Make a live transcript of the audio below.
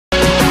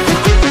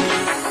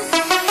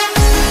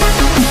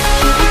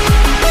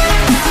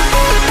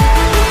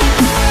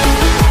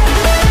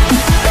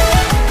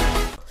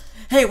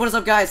what is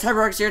up, guys?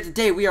 HARDD here.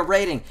 Today we are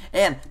raiding,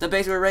 and the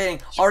base we're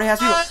raiding already has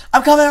people.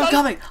 I'm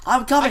coming.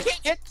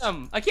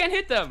 I can't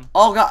hit them.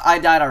 Oh god, I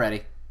died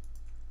already.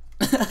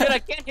 Dude, I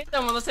can't hit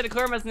them unless I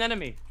declare them as an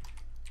enemy.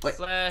 Wait.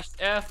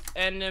 /F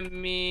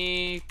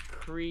enemy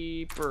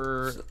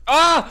creeper.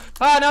 Ah!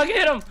 Ah! Now I can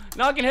hit him.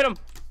 Now I can hit him.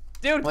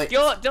 Dude, Wait.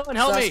 Dylan,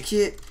 help me.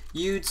 /kit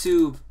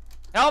YouTube.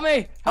 Help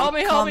me. Help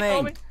me.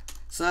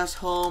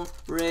 /home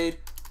raid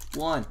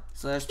 1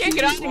 I can't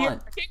get out of /TV1. here. I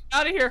can't get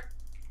out of here.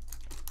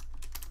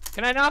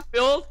 Can I not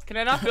build?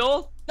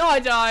 No, I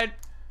died.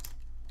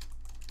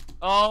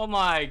 Oh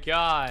my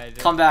god.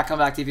 Come back,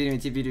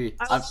 TP.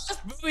 I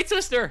lost Booby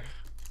Twister.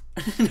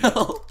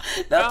 No,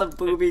 not the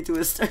booby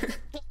twister.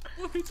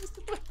 Booby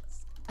Twister.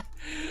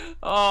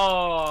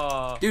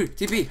 Oh. Dude,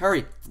 TP,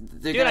 hurry.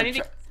 Dude, I need to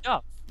get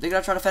up. They're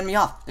gonna try to fend me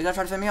off.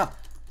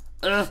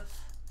 Ugh.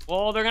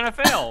 Well, they're gonna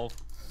fail.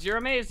 You're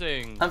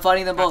amazing. I'm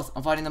fighting them both.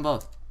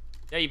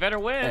 Yeah, you better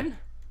win. Hey.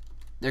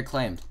 They're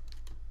claimed.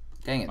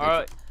 Dang it.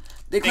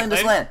 They claim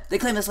this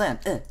land.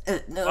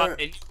 No.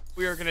 What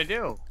we were gonna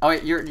do? Oh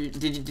wait,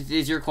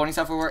 is your recording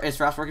software is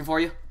Fraps working for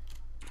you?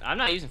 I'm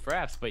not using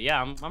Fraps, but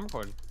yeah, I'm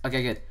recording.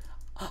 Okay, good.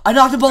 I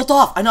knocked them both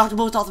off.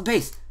 The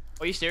base.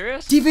 Are you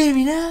serious? TP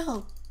me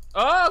now.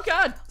 Oh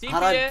god.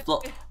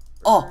 TP.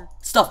 Oh,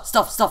 stuff.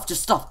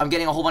 Just stuff. I'm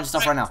getting a whole bunch of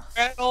stuff right now.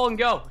 Grab it all and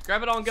go.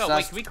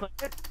 Wait, can we claim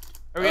it?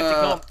 Or we have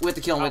to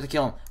kill him? We have to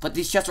kill him. But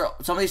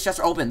some of these chests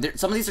are open.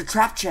 Some of these are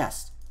trap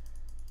chests.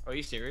 Are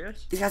you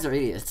serious? These guys are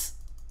idiots.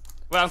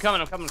 Well, I'm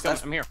coming.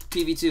 I'm here.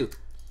 PV2.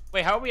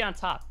 Wait, how are we on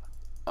top?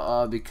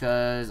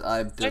 Because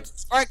I built.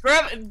 All right,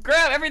 grab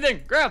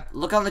everything. Grab.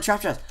 Look on the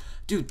trap chest.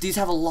 Dude, these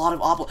have a lot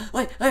of opal.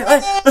 Wait.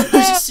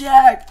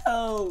 Jack.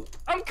 Oh.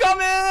 I'm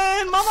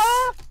coming,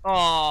 mama.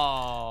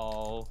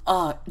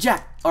 Oh.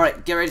 Jack. All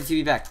right, get ready to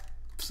TV back.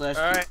 All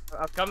right,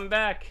 I'm coming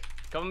back.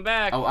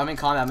 Oh, I'm in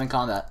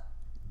combat.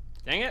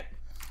 Dang it.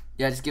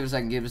 Yeah, just give it a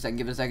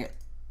second.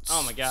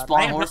 Oh my god.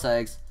 Spawn horse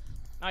eggs.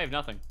 I have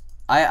nothing.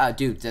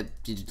 Dude,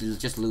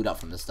 just loot up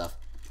from this stuff.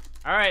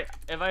 All right,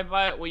 if I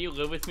buy it, will you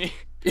live with me?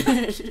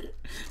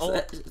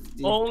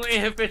 Only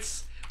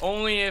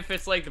if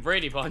it's like the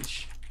Brady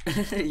Bunch.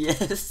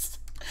 Yes.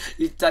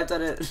 You typed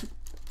that in.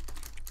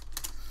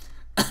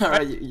 All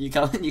right, you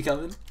coming?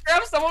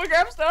 Grab stuff.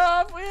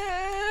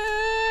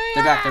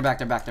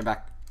 They're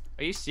back.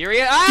 Are you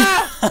serious?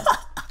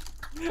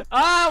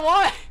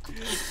 What?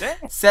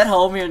 Set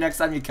home here next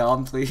time you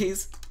come,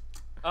 please.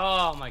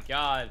 Oh my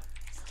god.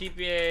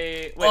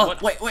 TPA.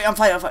 Wait, I'm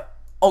fighting.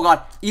 Oh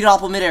god, eat an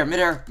apple midair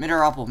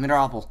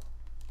apple.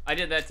 I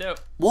did that too.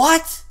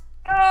 What?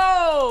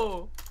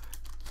 No!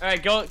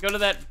 Alright, go to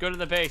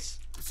the base.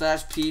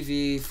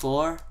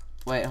 /PV4.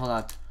 Wait, hold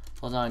on.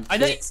 I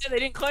know you said they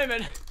didn't claim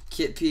it.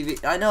 Kit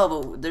PV. I know,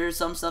 but there's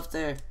some stuff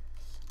there.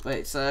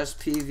 Wait,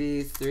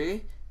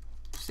 /PV3.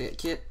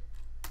 Kit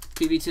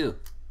PV2.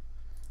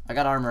 I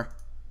got armor.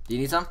 Do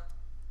you need some?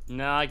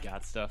 No, I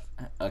got stuff.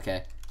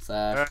 Okay.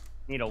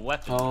 Need a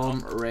weapon.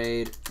 Home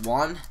raid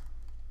 1.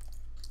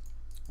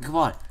 Come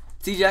on.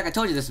 See, Jack, I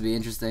told you this would be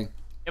interesting.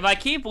 If I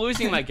keep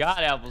losing my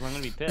god apples, I'm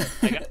gonna be pissed.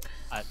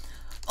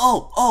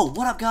 Oh,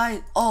 what up,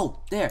 guys?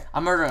 Oh, there.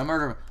 I'm murdering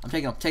him. I'm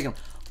taking him.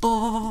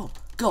 Boom.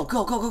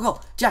 Go.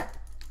 Jack.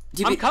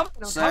 TP. I'm coming.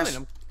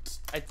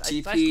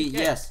 TP,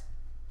 yes.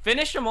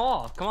 Finish them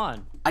all. Come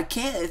on. I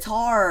can't. It's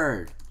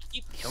hard.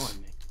 Keep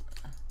killing me.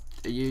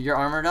 You're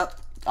armored up?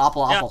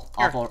 Apple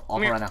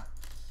right now.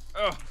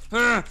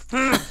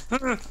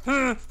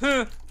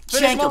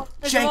 Shank him.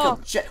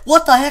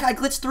 What the heck? I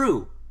glitched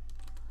through.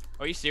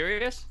 Are you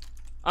serious?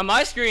 On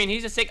my screen,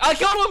 he's a sick. I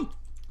killed him!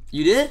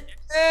 You did?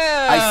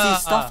 Yeah! I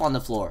see stuff on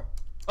the floor.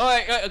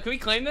 Alright, can we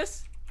claim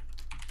this?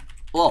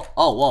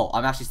 Whoa.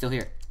 I'm actually still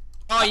here.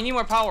 Oh, you need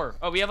more power.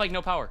 Oh, we have like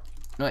no power.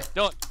 No, wait.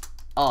 Don't.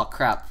 Oh,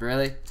 crap.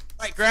 Really?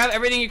 Alright, grab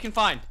everything you can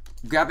find.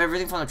 Grab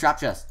everything from the trap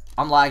chest.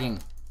 I'm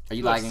lagging. Are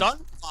you lagging?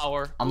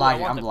 Sunflower. I'm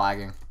lagging. I'm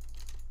lagging.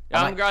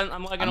 Yeah, I'm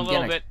lagging a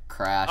little bit.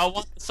 Crash. I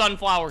want the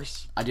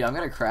sunflowers. I'm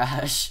gonna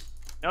crash.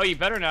 No, you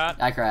better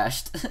not. I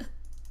crashed.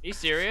 Are you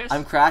serious?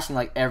 I'm crashing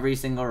like every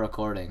single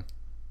recording.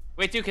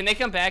 Wait, dude, can they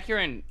come back here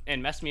and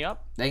mess me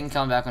up? They can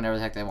come back whenever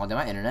the heck they want. Did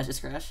my internet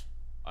just crash?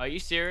 Are you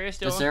serious,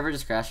 Dylan? The server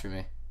just crashed for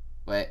me.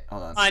 Wait,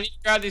 hold on. I need to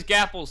grab these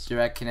gapples.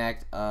 Direct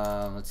connect.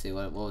 Let's see.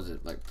 What was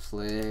it? Like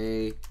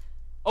play.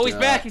 Oh, he's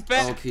back.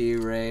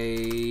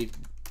 OPRAID.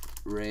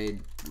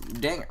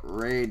 Dang it.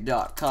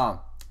 Raid.com.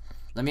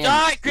 Let me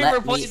Die, in.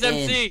 Creeper Plays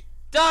MC.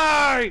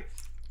 Die.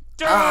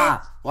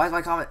 Why is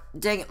my comment?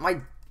 Dang it.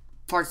 My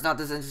part's not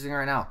this interesting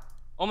right now.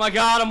 Oh my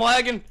god, I'm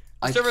lagging.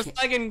 The server's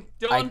lagging,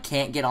 Dylan. I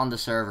can't get on the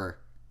server.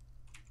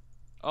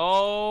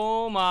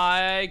 Oh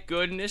my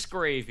goodness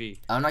gravy.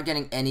 I'm not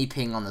getting any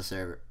ping on the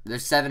server.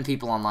 There's 7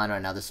 people online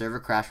right now. The server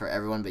crashed for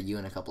everyone but you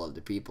and a couple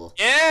other people.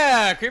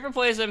 Yeah, Creeper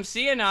Plays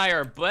MC and I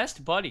are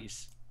best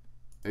buddies.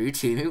 Are you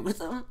teaming with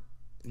them?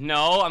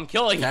 No, I'm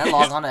killing him. Can I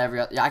log on to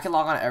every other? Yeah, I can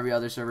log on to every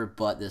other server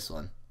but this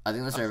one. I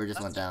think the server just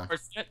went down.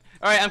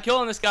 Alright, I'm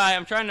killing this guy.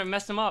 I'm trying to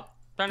mess him up.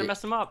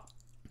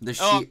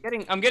 Oh,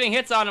 I'm getting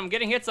hits on him.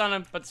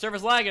 But the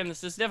server's lagging.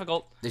 This is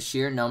difficult. The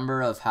sheer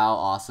number of how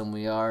awesome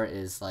we are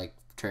is like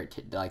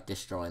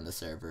destroying the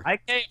server.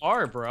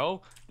 IKR,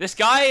 bro. This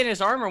guy in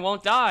his armor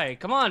won't die.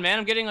 Come on, man.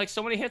 I'm getting like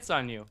so many hits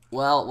on you.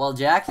 Well,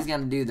 Jack is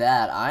gonna do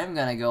that. I'm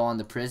gonna go on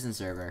the prison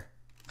server.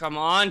 Come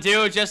on,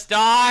 dude. Just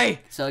die.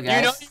 So, guys,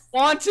 you know you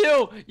want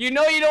to. You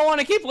know you don't want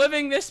to keep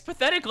living this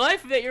pathetic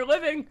life that you're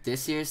living.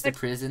 This here's the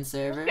prison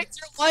server. It's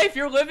your life.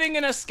 You're living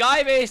in a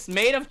sky base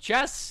made of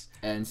chests.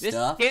 And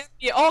stuff.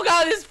 Oh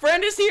god, his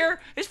friend is here!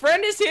 His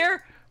friend is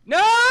here!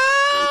 No!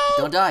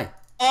 Don't die.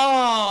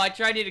 Oh, I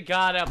tried to get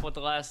God up with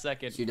the last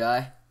second. Did you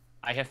die?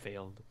 I have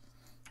failed.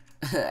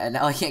 And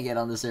now I can't get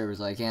on the server,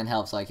 so I can't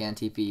help, so I can't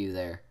TP you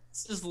there.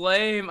 This is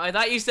lame. I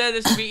thought you said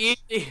this would be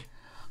easy.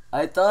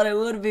 I thought it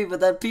would be, but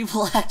then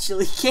people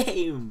actually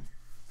came.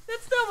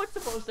 That's not what's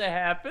supposed to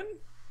happen.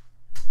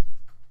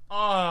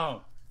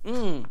 Oh.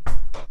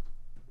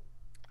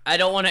 I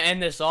don't want to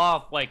end this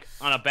off, like,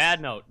 on a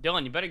bad note.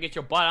 Dylan, you better get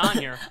your butt on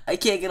here. I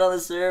can't get on the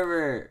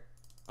server.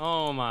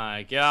 Oh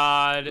my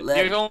god.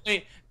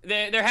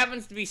 There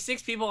happens to be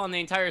 6 people on the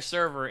entire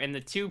server, and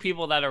the 2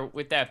 people that are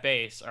with that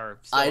base are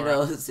still I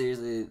know, around.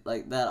 seriously,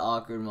 like, that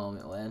awkward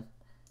moment when...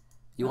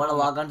 You want to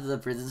log onto the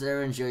prison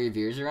server and show your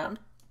viewers around?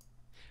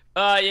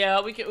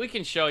 Yeah, we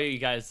can show you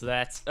guys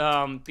that.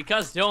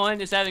 Because Dylan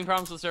is having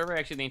problems with the server,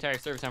 actually the entire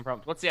server's having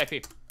problems. What's the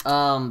IP?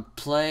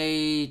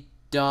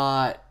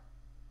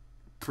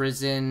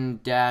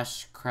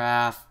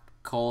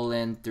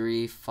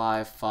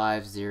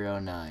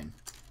 play.prison-craft:35509.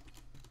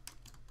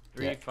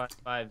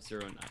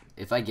 35509.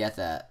 If I get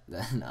that,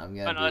 then I'm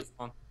gonna. No, that's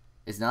wrong.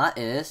 It's not.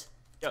 It is.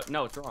 Yo,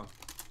 no, it's wrong.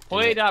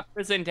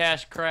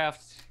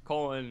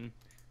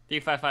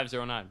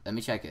 Play.prison-craft:35509. Let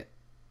me check it.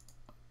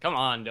 Come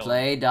on, Dylan.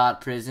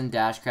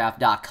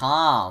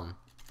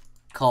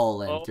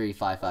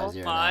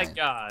 Play.prison-craft.com:35509. Oh my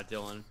god,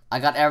 Dylan. I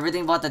got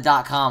everything but the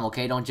 .com.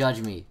 Okay, don't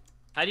judge me.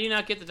 How do you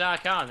not get the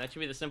 .com? That should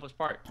be the simplest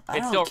part. I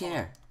It's don't still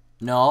care. wrong.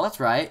 No, that's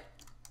right.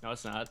 No,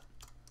 it's not.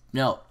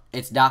 No,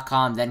 it's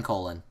 .com then :.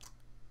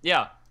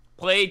 Yeah.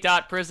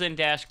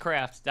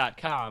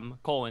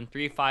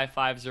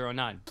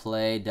 Play.prison-craft.com:35509.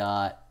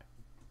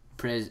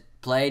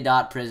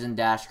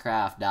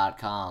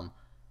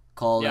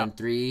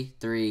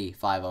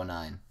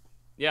 play.prison-craft.com:33509.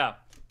 Yeah.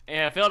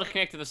 And I failed to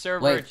connect to the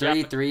server. Wait,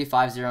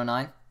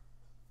 33509?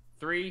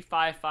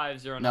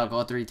 35509. No,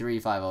 go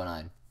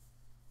 33509.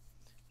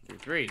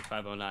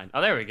 33509.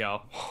 Oh, there we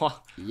go.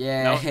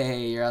 Yay, No.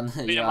 you're on the.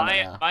 Wait, You're am on I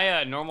it now.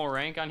 a normal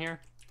rank on here?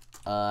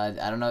 I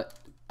don't know.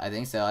 I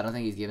think so. I don't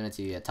think he's giving it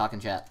to you yet. Talk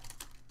in chat.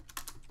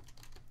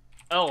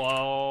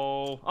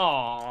 Hello.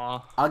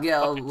 Aww.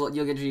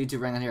 You'll get your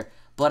YouTube rank on here.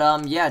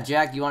 But yeah,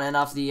 Jack, you want to end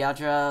off the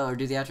outro or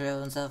do the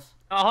outro and stuff?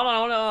 Oh, hold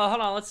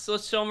on.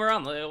 Let's show him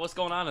around. What's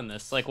going on in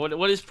this? Like,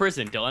 what is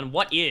prison, Dylan?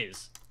 What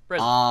is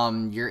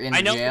prison? You're in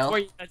I know jail.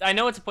 I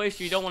know it's a place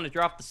where you don't want to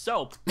drop the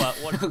soap, but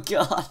what? Oh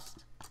God.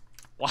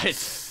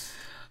 What?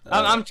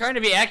 I'm trying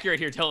to be accurate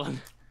here, Dylan.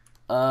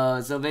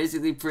 So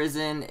basically,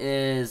 prison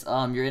is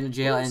you're in a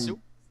jail and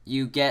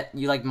you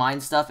like mine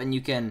stuff and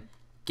you can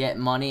get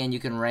money and you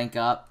can rank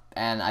up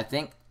and I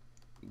think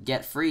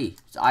get free.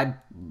 So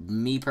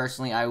me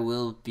personally, I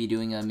will be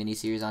doing a mini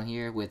series on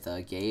here with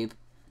Gabe.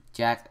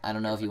 Jack, I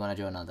don't know if you want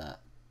to join on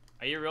that.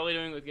 Are you really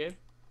doing it with Gabe?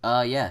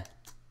 Yeah.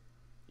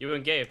 You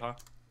and Gabe, huh?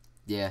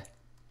 Yeah.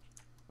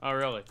 Oh,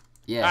 really?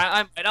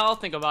 Yeah. I'll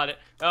think about it.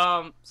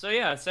 So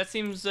yeah, so that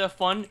seems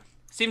fun.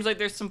 Seems like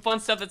there's some fun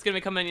stuff that's gonna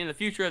be coming in the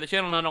future of the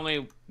channel. Not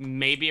only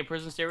maybe a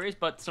prison series,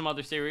 but some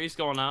other series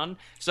going on.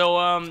 So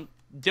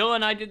Dylan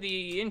and I did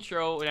the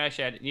intro, and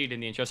actually you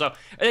did the intro. So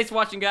thanks for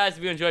watching, guys.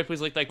 If you enjoyed,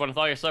 please like button with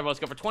all your sub. Let's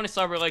go for 20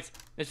 sub likes.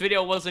 This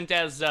video wasn't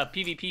as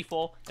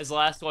PvP-ful as the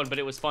last one, but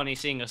it was funny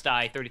seeing us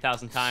die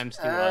 30,000 times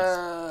to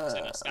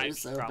us. I'm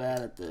so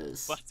bad at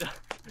this. But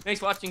thanks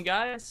for watching,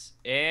 guys,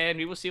 and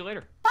we will see you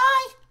later.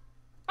 Bye.